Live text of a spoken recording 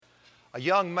A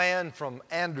young man from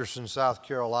Anderson, South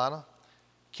Carolina,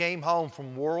 came home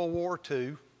from World War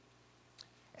II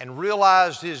and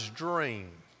realized his dream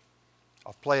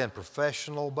of playing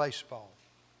professional baseball.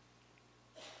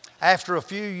 After a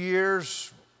few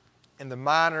years in the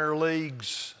minor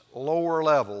leagues, lower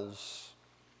levels,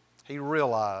 he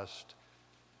realized,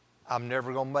 I'm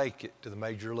never going to make it to the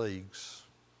major leagues.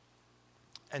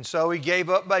 And so he gave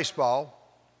up baseball,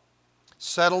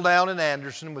 settled down in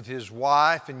Anderson with his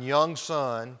wife and young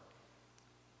son,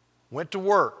 went to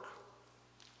work,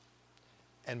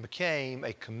 and became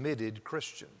a committed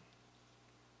Christian.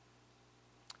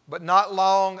 But not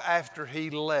long after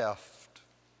he left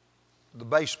the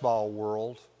baseball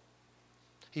world,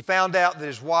 he found out that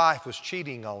his wife was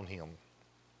cheating on him.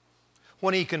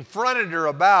 When he confronted her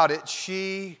about it,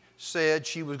 she said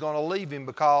she was going to leave him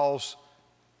because,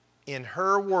 in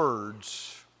her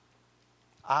words,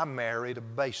 I married a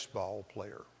baseball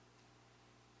player.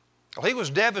 Well, he was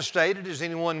devastated, as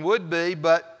anyone would be,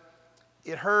 but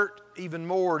it hurt even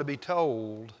more to be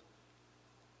told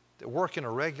that working a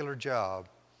regular job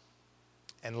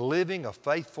and living a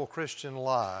faithful Christian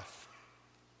life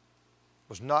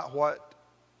was not what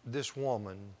this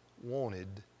woman wanted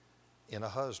in a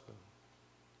husband.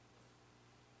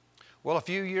 Well, a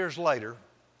few years later,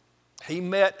 he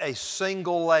met a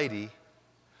single lady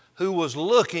who was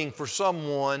looking for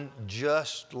someone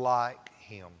just like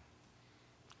him.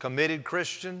 Committed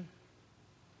Christian,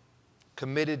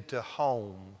 committed to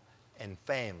home and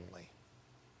family.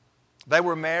 They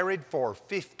were married for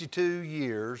 52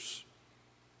 years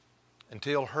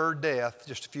until her death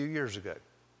just a few years ago.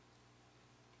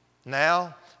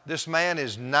 Now, this man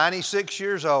is 96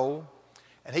 years old,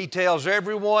 and he tells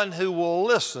everyone who will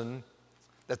listen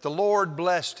that the Lord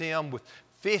blessed him with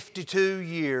 52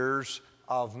 years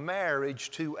of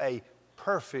marriage to a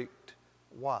perfect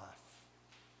wife.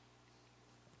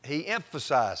 He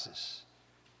emphasizes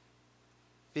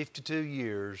 52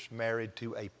 years married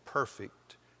to a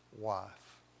perfect wife.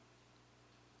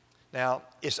 Now,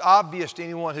 it's obvious to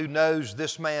anyone who knows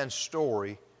this man's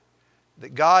story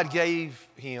that God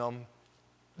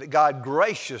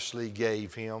graciously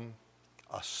gave him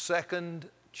a second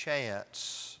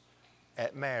chance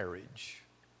at marriage.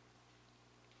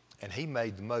 And he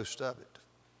made the most of it.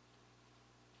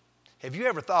 Have you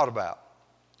ever thought about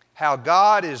how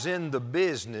God is in the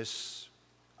business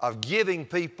of giving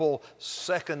people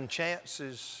second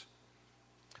chances?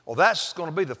 Well, that's going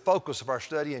to be the focus of our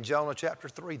study in Jonah chapter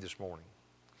 3 this morning.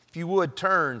 If you would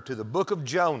turn to the book of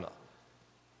Jonah.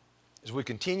 As we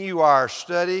continue our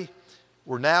study,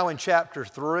 we're now in chapter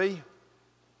 3.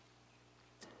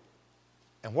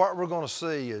 And what we're going to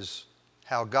see is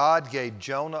how God gave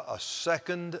Jonah a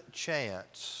second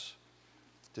chance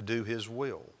to do His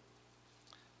will.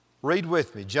 Read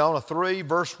with me, Jonah 3,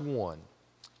 verse 1.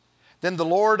 Then the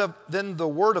word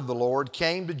of the Lord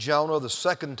came to Jonah the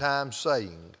second time,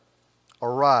 saying,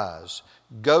 Arise,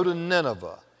 go to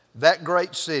Nineveh, that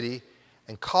great city,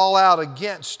 and call out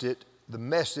against it the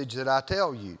message that I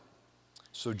tell you.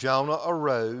 So Jonah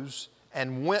arose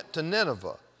and went to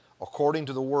Nineveh, according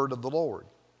to the word of the Lord.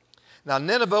 Now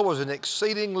Nineveh was an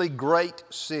exceedingly great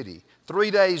city,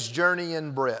 3 days' journey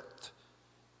in breadth.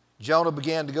 Jonah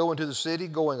began to go into the city,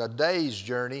 going a day's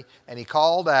journey, and he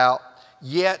called out,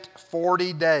 Yet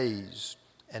 40 days,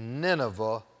 and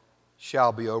Nineveh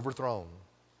shall be overthrown.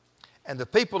 And the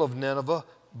people of Nineveh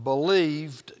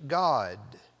believed God.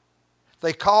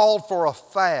 They called for a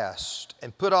fast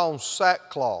and put on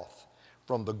sackcloth,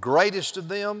 from the greatest of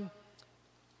them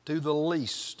to the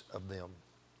least of them.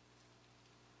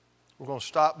 We're going to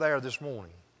stop there this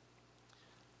morning.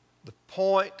 The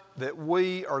point that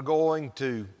we are going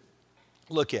to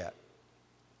look at,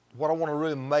 what I want to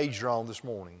really major on this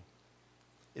morning,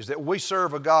 is that we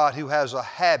serve a God who has a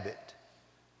habit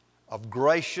of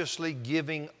graciously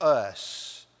giving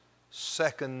us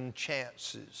second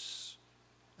chances.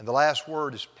 And the last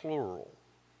word is plural,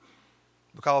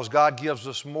 because God gives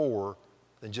us more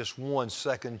than just one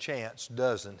second chance,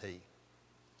 doesn't He?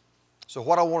 So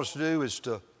what I want us to do is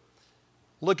to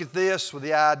look at this with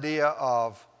the idea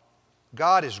of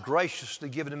God has graciously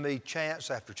given me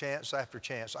chance after chance after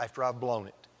chance after I've blown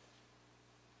it.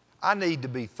 I need to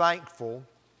be thankful,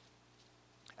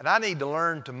 and I need to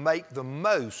learn to make the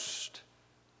most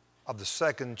of the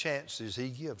second chances He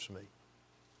gives me.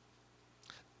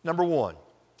 Number one,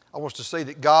 I want us to see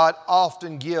that God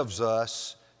often gives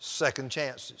us second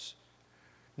chances.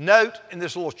 Note in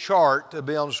this little chart that'll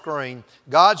be on the screen,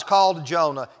 God's call to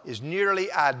Jonah is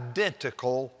nearly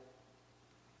identical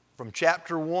from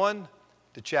chapter 1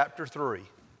 to chapter 3.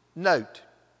 Note,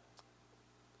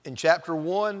 in chapter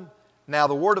 1, now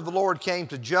the word of the Lord came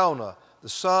to Jonah the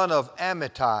son of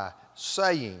Amittai,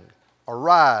 saying,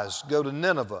 Arise, go to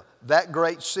Nineveh, that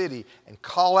great city, and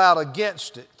call out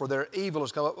against it, for their evil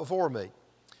has come up before me.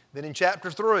 Then in chapter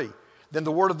 3, then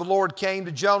the word of the Lord came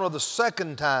to Jonah the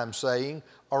second time, saying,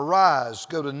 Arise,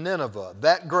 go to Nineveh,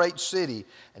 that great city,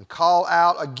 and call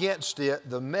out against it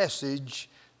the message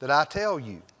that I tell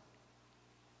you.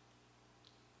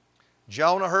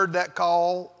 Jonah heard that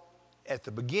call at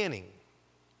the beginning,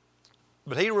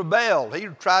 but he rebelled. He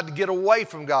tried to get away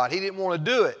from God. He didn't want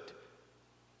to do it.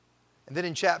 And then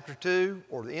in chapter 2,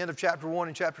 or the end of chapter 1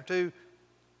 and chapter 2,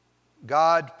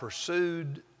 God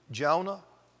pursued Jonah,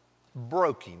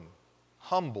 broke him,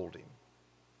 humbled him.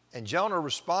 And Jonah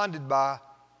responded by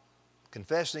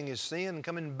confessing his sin and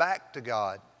coming back to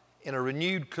God in a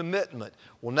renewed commitment.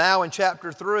 Well, now in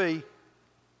chapter 3,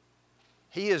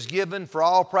 he is given for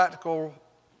all practical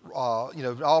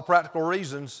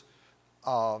reasons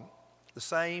the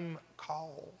same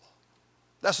call.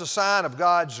 That's a sign of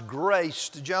God's grace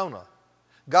to Jonah.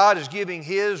 God is giving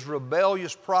his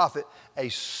rebellious prophet a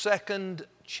second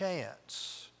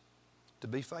chance to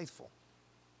be faithful.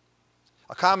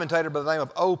 A commentator by the name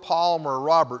of O. Palmer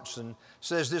Robertson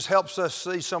says this helps us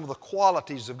see some of the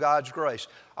qualities of God's grace.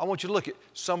 I want you to look at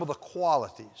some of the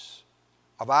qualities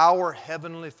of our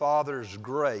Heavenly Father's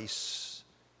grace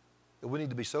that we need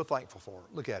to be so thankful for.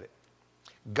 Look at it.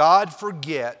 God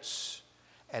forgets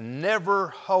and never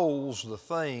holds the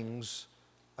things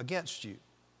against you.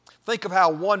 Think of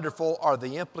how wonderful are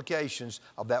the implications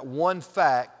of that one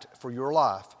fact for your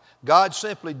life. God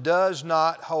simply does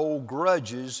not hold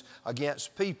grudges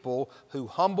against people who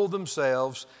humble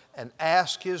themselves and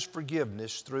ask His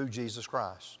forgiveness through Jesus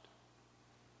Christ.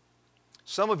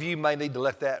 Some of you may need to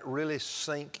let that really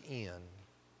sink in.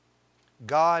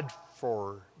 God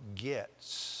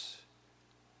forgets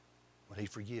when He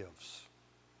forgives.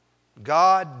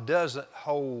 God doesn't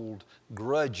hold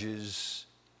grudges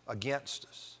against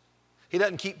us. He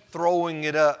doesn't keep throwing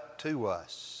it up to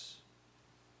us.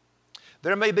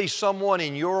 There may be someone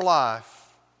in your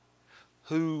life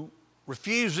who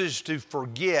refuses to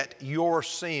forget your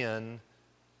sin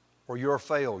or your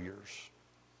failures.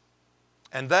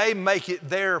 And they make it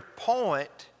their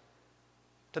point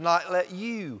to not let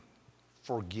you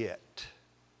forget.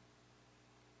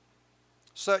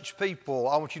 Such people,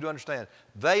 I want you to understand,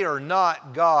 they are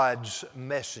not God's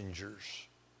messengers.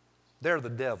 They're the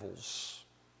devil's.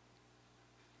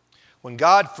 When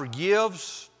God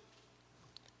forgives,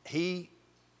 He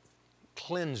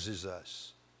cleanses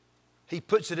us. He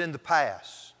puts it in the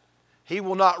past. He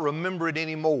will not remember it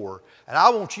anymore. And I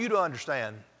want you to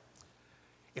understand,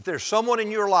 if there's someone in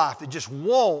your life that just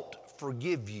won't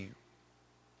forgive you,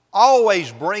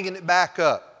 always bringing it back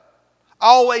up,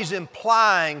 always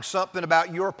implying something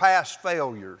about your past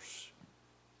failures,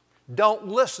 don't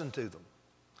listen to them.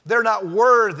 They're not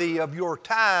worthy of your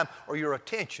time or your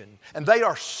attention. And they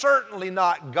are certainly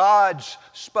not God's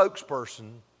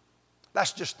spokesperson.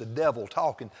 That's just the devil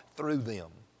talking through them.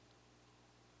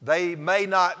 They may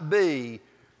not be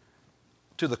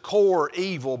to the core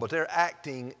evil, but they're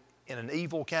acting in an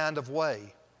evil kind of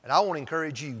way. And I want to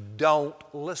encourage you, don't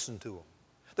listen to them.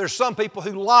 There's some people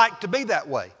who like to be that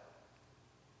way.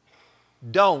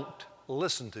 Don't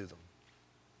listen to them.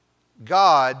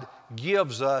 God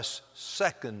gives us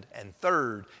second and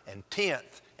third and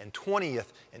 10th and 20th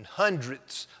and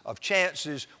hundredths of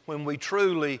chances when we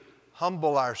truly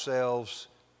humble ourselves,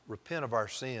 repent of our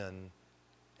sin,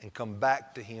 and come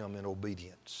back to Him in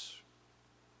obedience.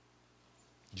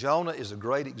 Jonah is a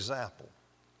great example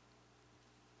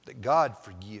that God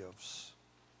forgives.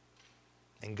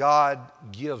 And God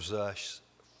gives us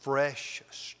fresh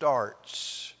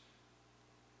starts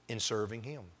in serving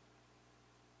Him.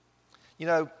 You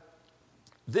know,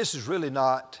 this is really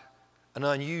not an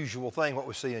unusual thing what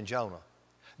we see in Jonah.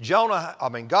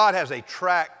 God has a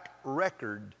track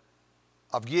record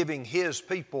of giving His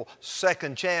people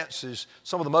second chances,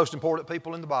 some of the most important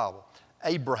people in the Bible.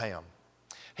 Abraham.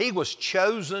 He was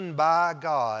chosen by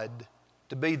God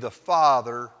to be the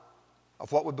father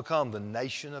of what would become the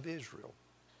nation of Israel.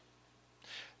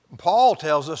 Paul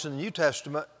tells us in the New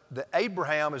Testament that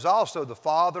Abraham is also the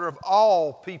father of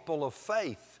all people of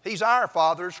faith. He's our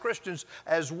father as Christians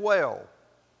as well.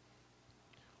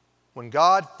 When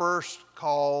God first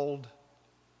called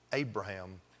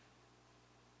Abraham,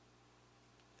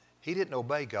 he didn't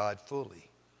obey God fully.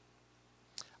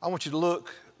 I want you to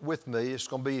look with me. It's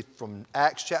going to be from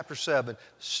Acts chapter 7.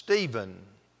 Stephen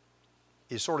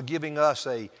is sort of giving us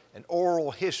an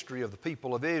oral history of the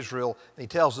people of Israel. And he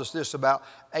tells us this about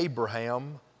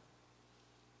Abraham.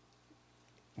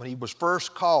 When he was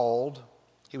first called,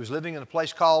 he was living in a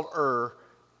place called Ur,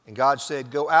 and God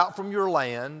said, go out from your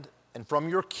land and from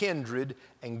your kindred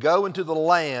and go into the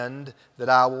land that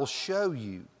I will show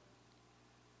you.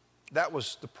 That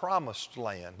was the promised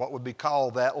land, what would be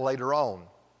called that later on.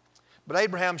 But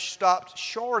Abraham stopped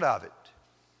short of it.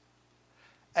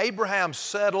 Abraham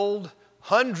settled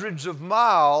hundreds of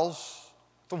miles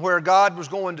from where God was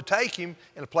going to take him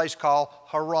in a place called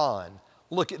Haran.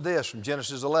 Look at this from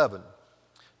Genesis 11.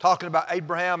 Talking about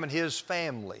Abraham and his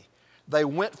family. They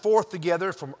went forth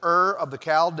together from Ur of the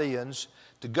Chaldeans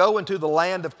to go into the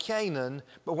land of Canaan,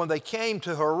 but when they came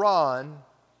to Haran,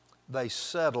 they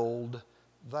settled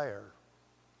there.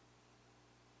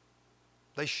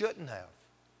 They shouldn't have.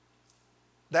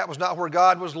 That was not where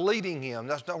God was leading him.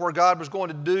 That's not where God was going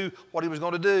to do what he was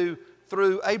going to do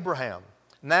through Abraham.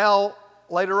 Now,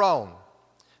 later on,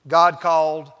 God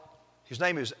called, his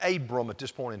name is Abram at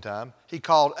this point in time, he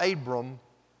called Abram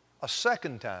a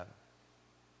second time.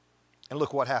 And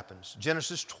look what happens.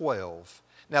 Genesis 12.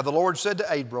 Now the Lord said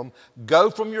to Abram, go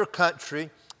from your country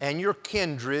and your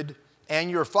kindred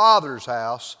and your father's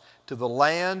house to the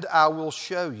land I will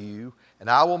show you, and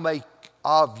I will make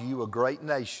of you a great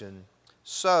nation.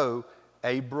 So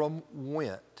Abram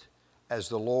went as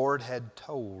the Lord had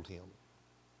told him.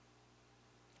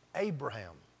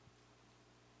 Abraham,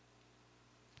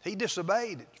 he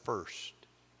disobeyed at first.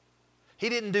 He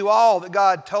didn't do all that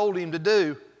God told him to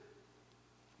do,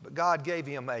 but God gave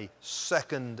him a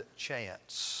second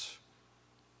chance.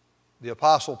 The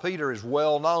Apostle Peter is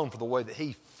well known for the way that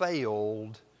he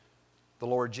failed the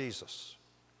Lord Jesus.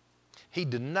 He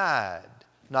denied,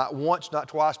 not once, not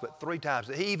twice, but 3 times,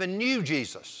 that he even knew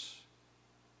Jesus.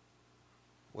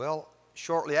 Well,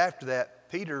 shortly after that,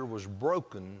 Peter was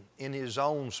broken in his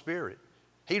own spirit.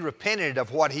 He repented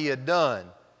of what he had done.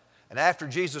 And after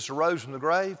Jesus arose from the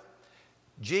grave,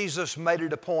 Jesus made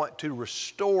it a point to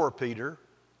restore Peter.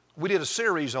 We did a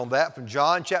series on that from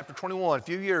John chapter 21 a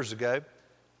few years ago.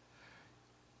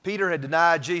 Peter had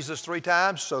denied Jesus 3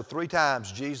 times, so 3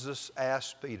 times Jesus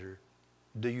asked Peter,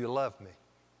 do you love me?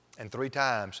 And 3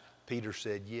 times Peter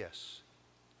said yes.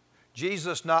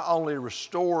 Jesus not only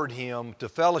restored him to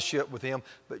fellowship with him,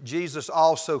 but Jesus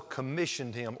also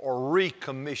commissioned him or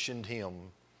recommissioned him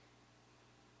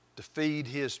to feed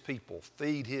his people,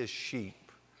 feed his sheep.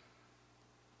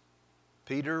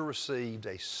 Peter received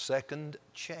a second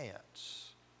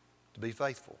chance to be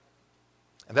faithful.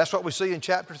 And that's what we see in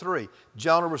chapter 3.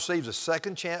 Jonah receives a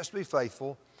second chance to be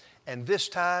faithful, and this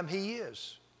time he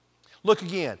is. Look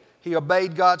again. He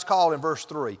obeyed God's call in verse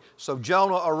 3. So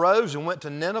Jonah arose and went to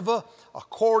Nineveh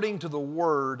according to the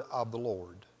word of the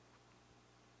Lord.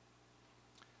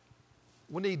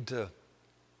 We need to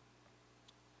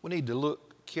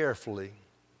look carefully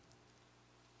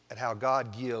at how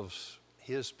God gives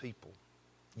his people,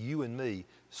 you and me,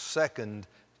 second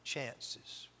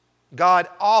chances. God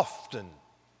often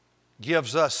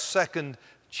gives us second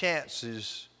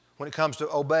chances when it comes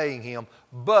to obeying him,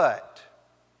 but,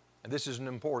 and this is an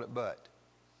important but,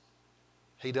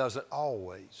 he doesn't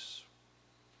always.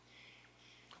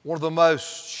 One of the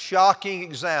most shocking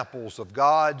examples of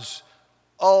God's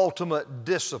ultimate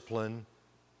discipline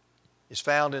is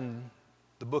found in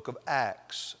the book of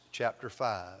Acts, chapter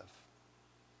 5.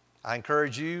 I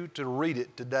encourage you to read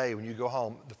it today when you go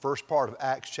home, the first part of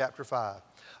Acts chapter 5.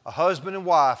 A husband and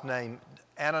wife named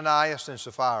Ananias and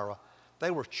Sapphira,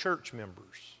 they were church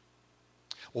members.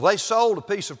 Well, they sold a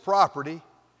piece of property,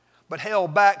 but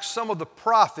held back some of the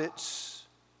profits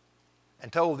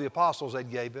and told the apostles they'd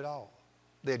gave it all.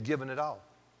 They had given it all.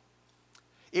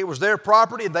 It was their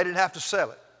property and they didn't have to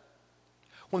sell it.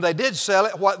 When they did sell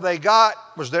it, what they got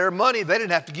was their money. They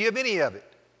didn't have to give any of it.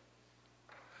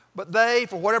 But they,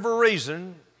 for whatever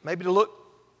reason, maybe to look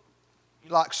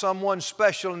like someone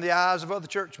special in the eyes of other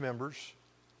church members,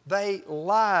 they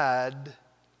lied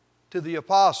to the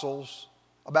apostles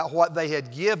about what they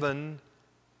had given,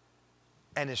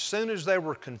 and as soon as they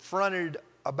were confronted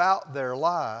about their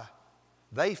lie,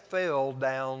 they fell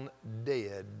down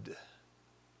dead.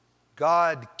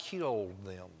 God killed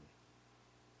them.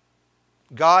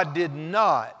 God did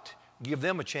not give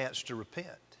them a chance to repent.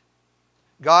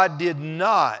 God did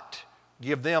not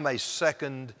give them a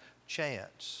second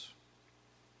chance.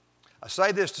 I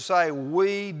say this to say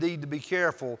we need to be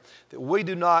careful that we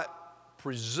do not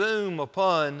presume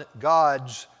upon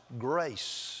God's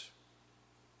grace.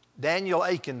 Daniel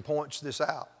Aiken points this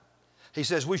out. He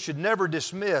says we should never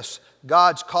dismiss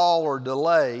God's call or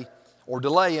delay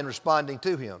in responding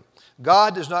to Him.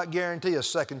 God does not guarantee a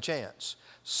second chance.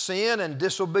 Sin and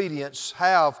disobedience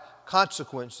have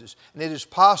consequences, and it is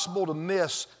possible to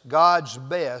miss God's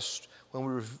best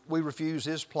when we refuse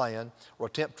His plan or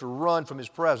attempt to run from His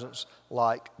presence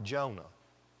like Jonah.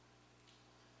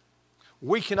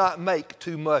 We cannot make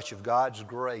too much of God's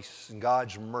grace and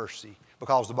God's mercy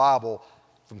because the Bible,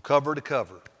 from cover to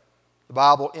cover, the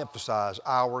Bible emphasizes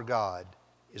our God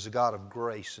is a God of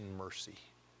grace and mercy.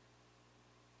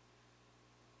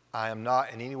 I am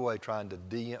not in any way trying to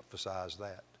de-emphasize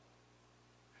that.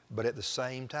 But at the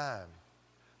same time,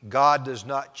 God does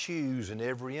not choose in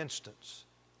every instance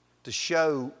to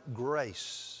show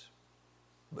grace,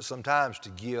 but sometimes to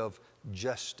give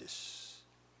justice.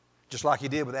 Just like He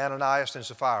did with Ananias and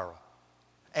Sapphira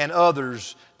and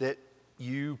others that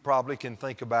you probably can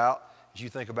think about as you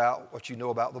think about what you know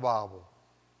about the Bible.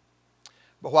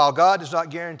 But while God does not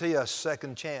guarantee us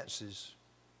second chances,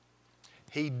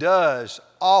 He does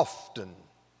often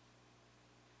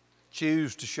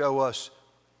choose to show us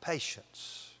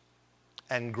patience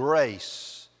and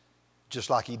grace, just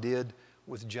like He did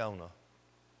with Jonah.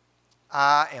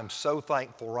 I am so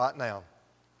thankful right now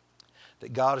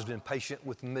that God has been patient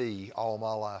with me all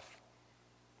my life.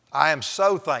 I am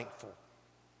so thankful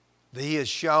that He has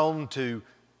shown to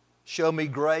show me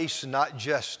grace and not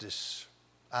justice.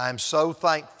 I am so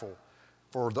thankful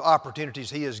for the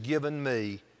opportunities He has given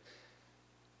me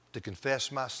to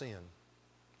confess my sin,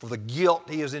 for the guilt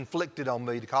He has inflicted on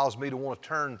me to cause me to want to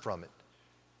turn from it.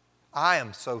 I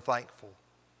am so thankful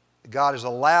that God has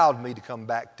allowed me to come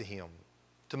back to Him,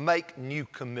 to make new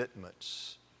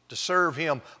commitments, to serve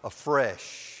Him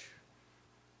afresh.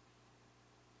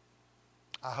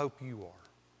 I hope you are.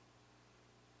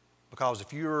 Because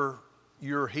if you're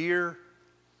here,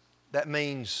 that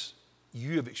means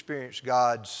you have experienced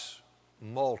God's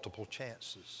multiple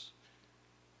chances,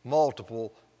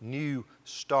 multiple new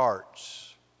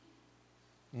starts.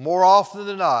 More often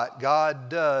than not, God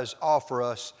does offer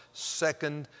us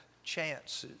second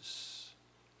chances.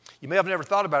 You may have never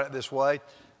thought about it this way,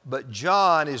 but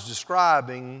John is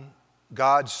describing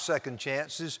God's second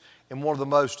chances in one of the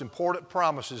most important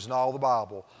promises in all the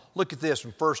Bible. Look at this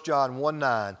from 1 John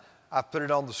 1:9. I've put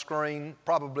it on the screen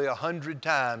probably 100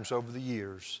 times over the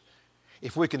years.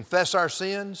 If we confess our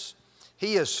sins,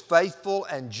 He is faithful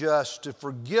and just to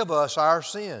forgive us our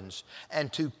sins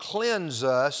and to cleanse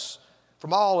us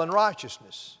from all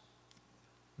unrighteousness.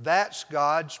 That's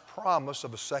God's promise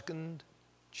of a second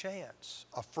chance,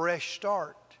 a fresh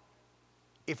start.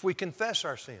 If we confess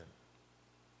our sin,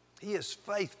 He is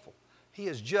faithful. He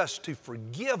is just to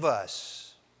forgive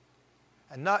us,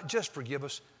 and not just forgive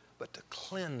us, but to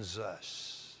cleanse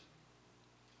us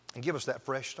and give us that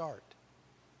fresh start.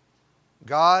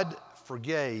 God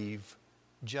forgave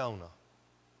Jonah.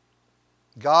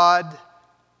 God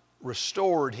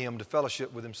restored him to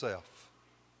fellowship with Himself.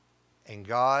 And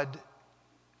God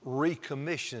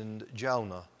recommissioned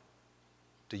Jonah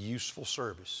to useful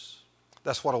service.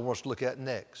 That's what I want us to look at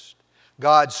next.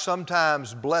 God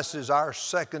sometimes blesses our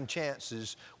second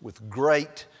chances with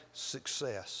great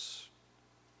success.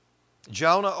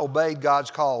 Jonah obeyed God's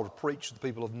call to preach to the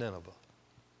people of Nineveh.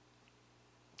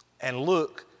 And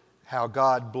look how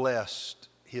God blessed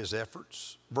his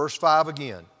efforts. Verse 5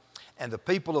 again. And the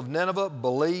people of Nineveh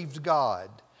believed God.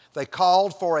 They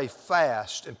called for a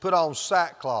fast and put on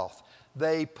sackcloth.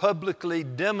 They publicly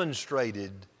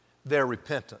demonstrated their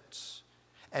repentance.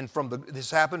 And this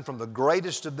happened from the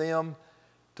greatest of them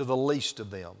to the least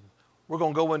of them. We're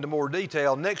going to go into more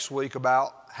detail next week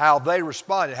about how they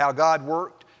responded, how God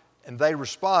worked, and they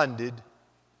responded.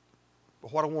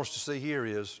 But what I want us to see here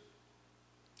is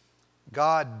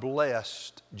God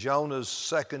blessed Jonah's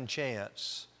second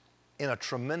chance in a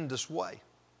tremendous way.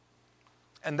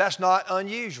 And that's not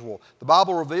unusual. The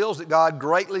Bible reveals that God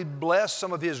greatly blessed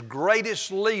some of His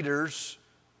greatest leaders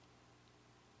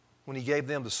when He gave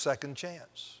them the second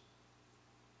chance.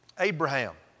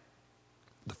 Abraham,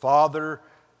 the father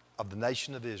of the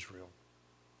nation of Israel.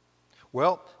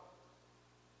 Well,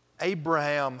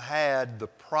 Abraham had the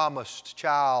promised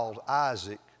child,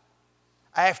 Isaac,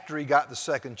 after he got the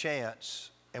second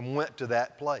chance and went to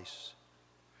that place.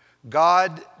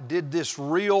 God did this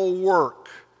real work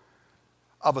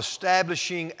of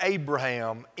establishing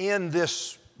Abraham in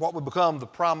this, what would become the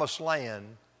promised land,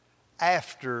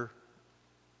 after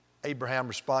Abraham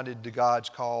responded to God's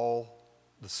call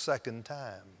the second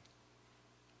time.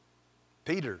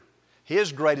 Peter,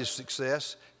 his greatest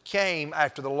success came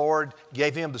after the Lord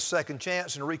gave him the second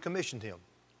chance and recommissioned him.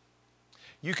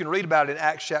 You can read about it in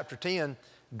Acts chapter 10.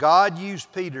 God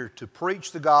used Peter to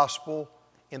preach the gospel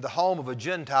in the home of a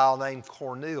Gentile named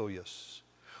Cornelius,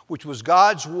 which was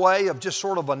God's way of just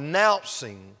sort of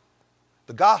announcing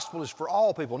the gospel is for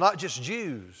all people, not just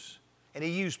Jews. And He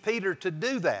used Peter to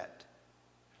do that.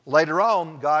 Later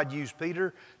on, God used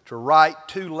Peter to write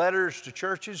 2 letters to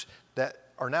churches that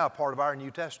are now part of our New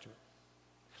Testament.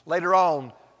 Later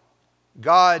on,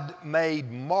 God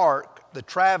made Mark the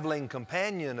traveling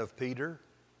companion of Peter.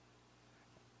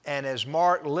 And as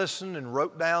Mark listened and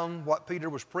wrote down what Peter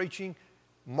was preaching,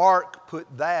 Mark put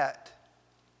that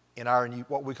in our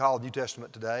what we call the New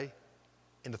Testament today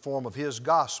in the form of his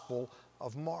Gospel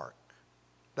of Mark.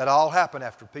 That all happened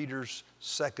after Peter's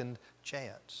second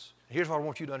chance. Here's what I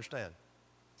want you to understand.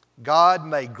 God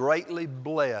may greatly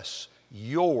bless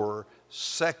your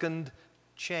second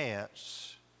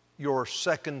chance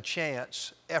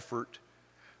effort,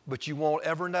 but you won't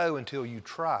ever know until you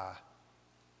try.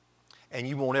 And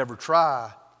you won't ever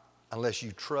try unless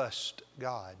you trust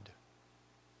God.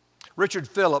 Richard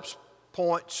Phillips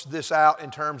points this out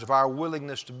in terms of our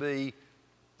willingness to be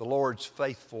the Lord's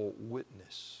faithful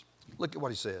witness. Look at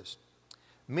what he says.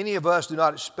 Many of us do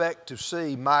not expect to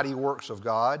see mighty works of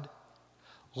God,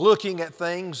 looking at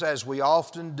things as we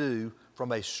often do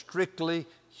from a strictly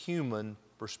human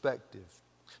perspective.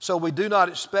 So we do not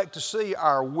expect to see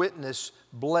our witness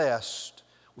blessed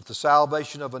with the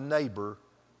salvation of a neighbor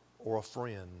or a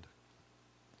friend.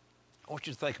 I want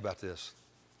you to think about this.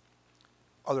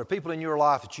 Are there people in your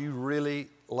life that you really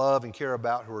love and care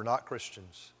about who are not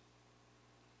Christians?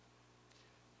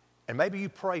 And maybe you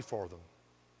pray for them.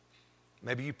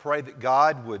 Maybe you pray that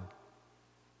God would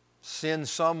send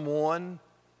someone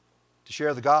to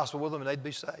share the gospel with them and they'd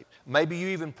be saved. Maybe you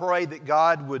even pray that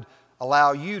God would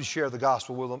allow you to share the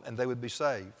gospel with them and they would be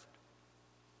saved.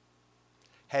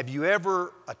 Have you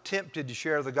ever attempted to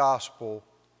share the gospel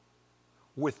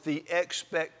with the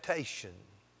expectation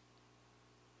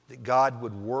that God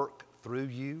would work through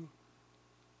you?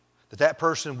 That that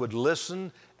person would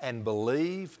listen and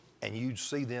believe and you'd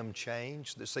see them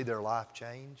change, see their life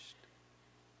changed?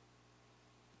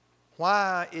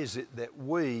 Why is it that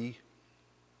we,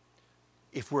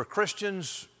 if we're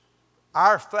Christians,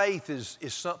 our faith is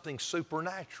something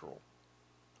supernatural?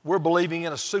 We're believing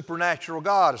in a supernatural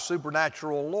God, a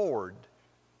supernatural Lord.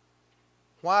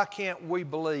 Why can't we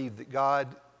believe that God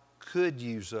could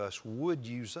use us, would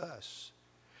use us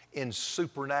in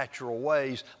supernatural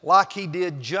ways like He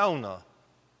did Jonah?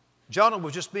 Jonah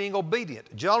was just being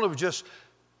obedient. Jonah was just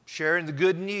sharing the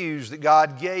good news that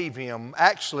God gave him.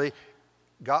 Actually,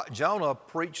 Jonah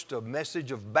preached a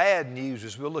message of bad news,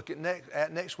 as we'll look at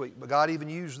next week, but God even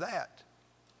used that.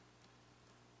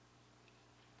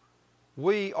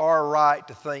 We are right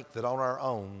to think that on our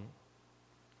own,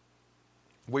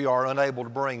 we are unable to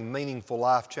bring meaningful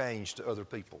life change to other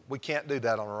people. We can't do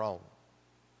that on our own.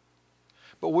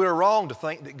 But we're wrong to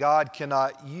think that God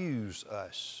cannot use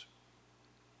us,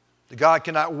 that God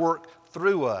cannot work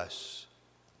through us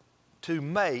to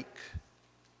make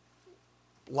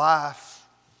life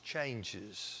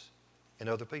changes in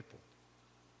other people.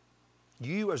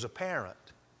 You as a parent,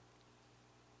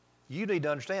 you need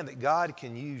to understand that God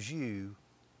can use you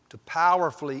to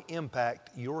powerfully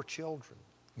impact your children,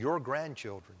 your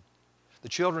grandchildren, the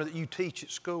children that you teach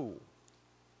at school.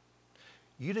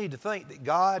 You need to think that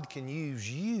God can use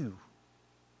you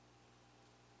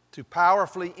to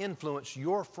powerfully influence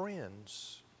your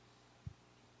friends.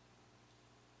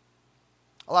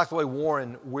 I like the way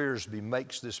Warren Wiersbe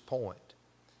makes this point.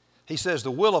 He says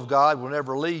the will of God will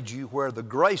never lead you where the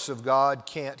grace of God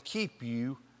can't keep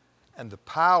you and the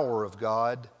power of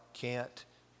God can't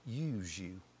use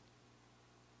you.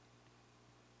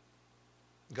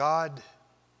 God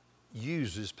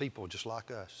uses people just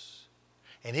like us.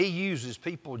 And He uses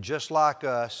people just like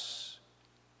us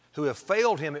who have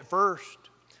failed Him at first,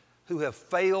 who have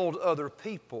failed other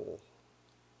people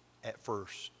at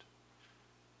first.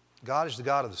 God is the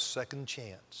God of the second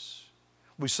chance.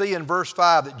 We see in verse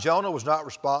 5 that Jonah was not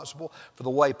responsible for the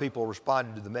way people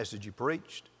responded to the message he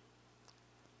preached.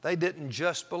 They didn't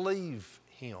just believe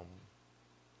him.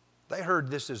 They heard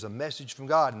this as a message from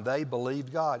God and they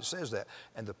believed God. It says that.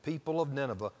 And the people of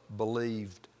Nineveh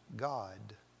believed God.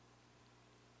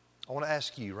 I want to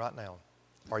ask you right now,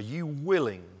 are you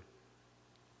willing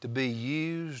to be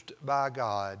used by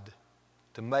God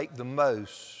to make the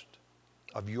most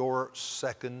of your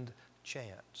second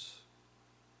chance?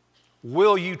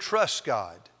 Will you trust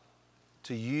God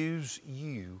to use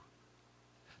you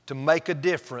to make a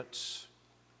difference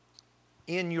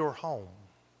in your home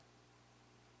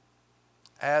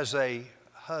as a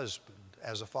husband,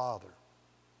 as a father,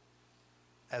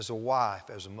 as a wife,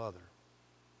 as a mother?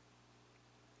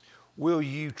 Will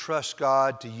you trust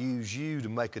God to use you to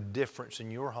make a difference in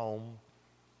your home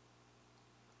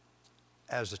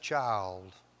as a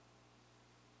child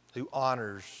who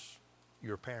honors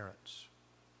your parents,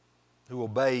 who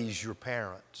obeys your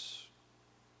parents?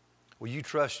 Will you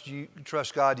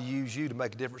trust God to use you to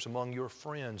make a difference among your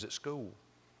friends at school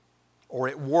or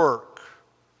at work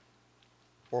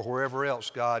or wherever else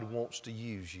God wants to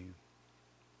use you.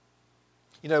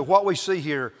 You know, what we see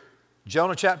here,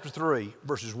 Jonah chapter 3,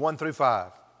 verses 1 through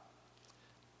 5,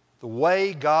 the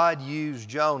way God used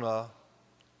Jonah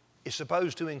is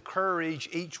supposed to encourage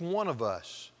each one of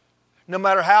us, no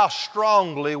matter how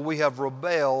strongly we have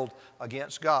rebelled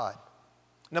against God,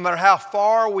 no matter how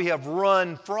far we have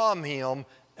run from Him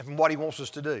and from what He wants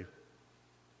us to do,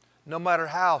 no matter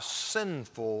how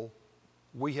sinful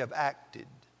we have acted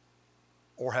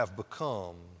or have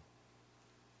become.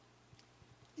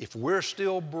 If we're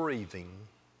still breathing,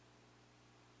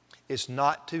 it's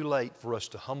not too late for us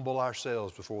to humble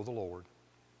ourselves before the Lord.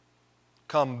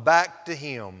 Come back to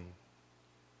Him,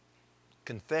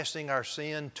 confessing our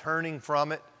sin, turning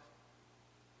from it,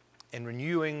 and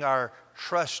renewing our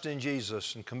trust in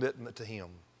Jesus and commitment to Him.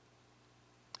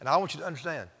 And I want you to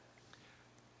understand,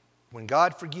 when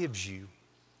God forgives you,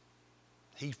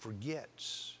 He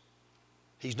forgets.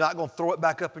 He's not going to throw it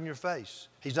back up in your face.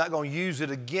 He's not going to use it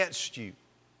against you.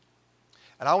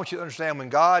 And I want you to understand, when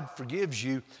God forgives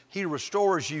you, He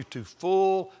restores you to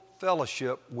full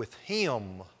fellowship with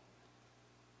Him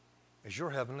as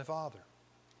your Heavenly Father.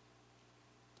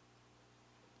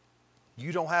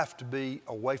 You don't have to be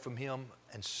away from Him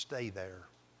and stay there.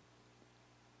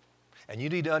 And you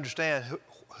need to understand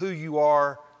who you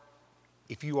are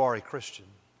if you are a Christian.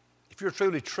 If you're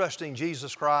truly trusting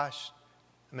Jesus Christ,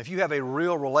 and if you have a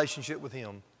real relationship with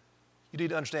Him, you need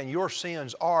to understand your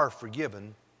sins are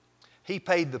forgiven. He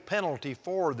paid the penalty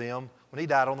for them when He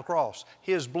died on the cross.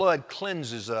 His blood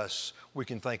cleanses us, we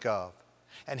can think of.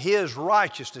 And His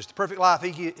righteousness, the perfect life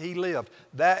He lived,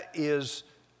 that is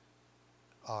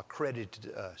credited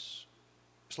to us.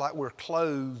 It's like we're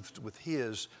clothed with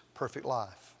His perfect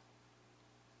life.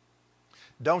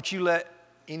 Don't you let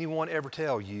anyone ever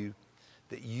tell you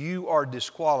that you are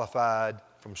disqualified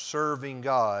from serving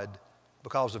God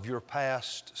because of your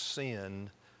past sin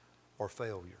or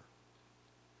failure.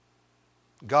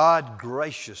 God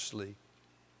graciously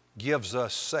gives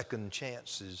us second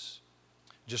chances,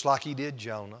 just like He did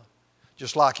Jonah,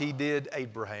 just like He did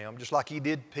Abraham, just like He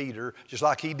did Peter, just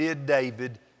like He did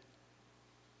David,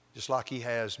 just like He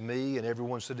has me and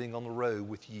everyone sitting on the road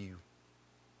with you.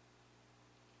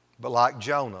 But like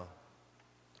Jonah,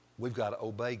 we've got to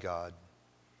obey God.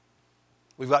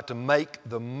 We've got to make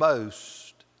the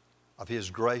most of His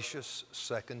gracious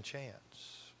second chance.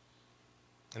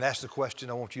 And that's the question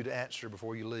I want you to answer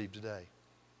before you leave today.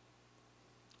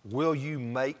 Will you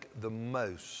make the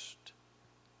most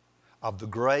of the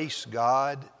grace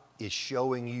God is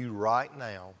showing you right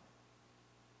now?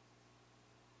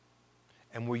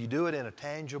 And will you do it in a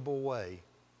tangible way?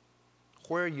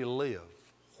 Where you live,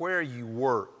 where you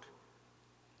work,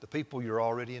 the people you're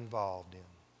already involved in.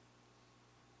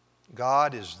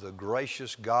 God is the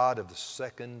gracious God of the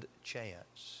second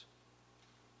chance.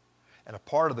 And a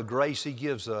part of the grace He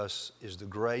gives us is the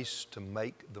grace to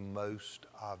make the most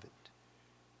of it.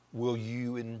 Will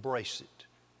you embrace it?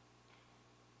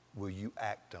 Will you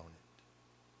act on it?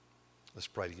 Let's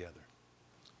pray together.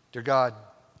 Dear God,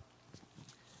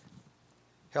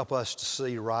 help us to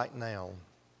see right now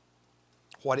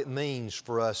what it means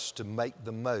for us to make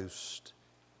the most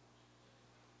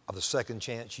of the second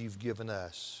chance You've given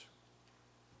us.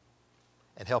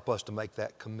 And help us to make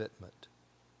that commitment.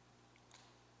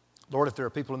 Lord, if there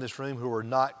are people in this room who are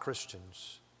not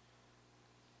Christians,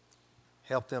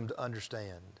 help them to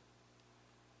understand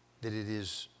that it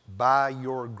is by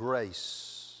Your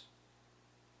grace,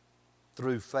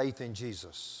 through faith in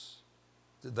Jesus,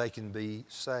 that they can be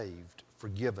saved,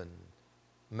 forgiven,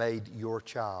 made Your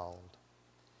child.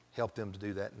 Help them to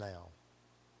do that now.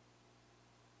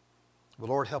 But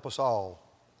Lord, help us all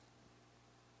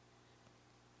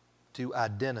to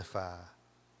identify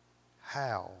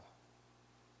how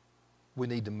we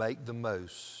need to make the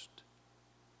most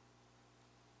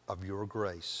of Your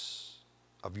grace,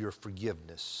 of Your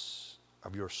forgiveness,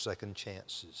 of Your second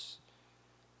chances.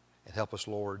 And help us,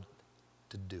 Lord,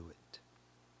 to do it.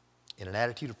 In an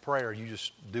attitude of prayer, you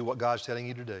just do what God's telling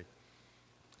you to do.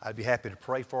 I'd be happy to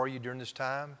pray for you during this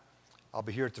time. I'll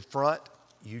be here at the front.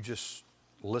 You just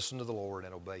listen to the Lord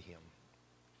and obey Him.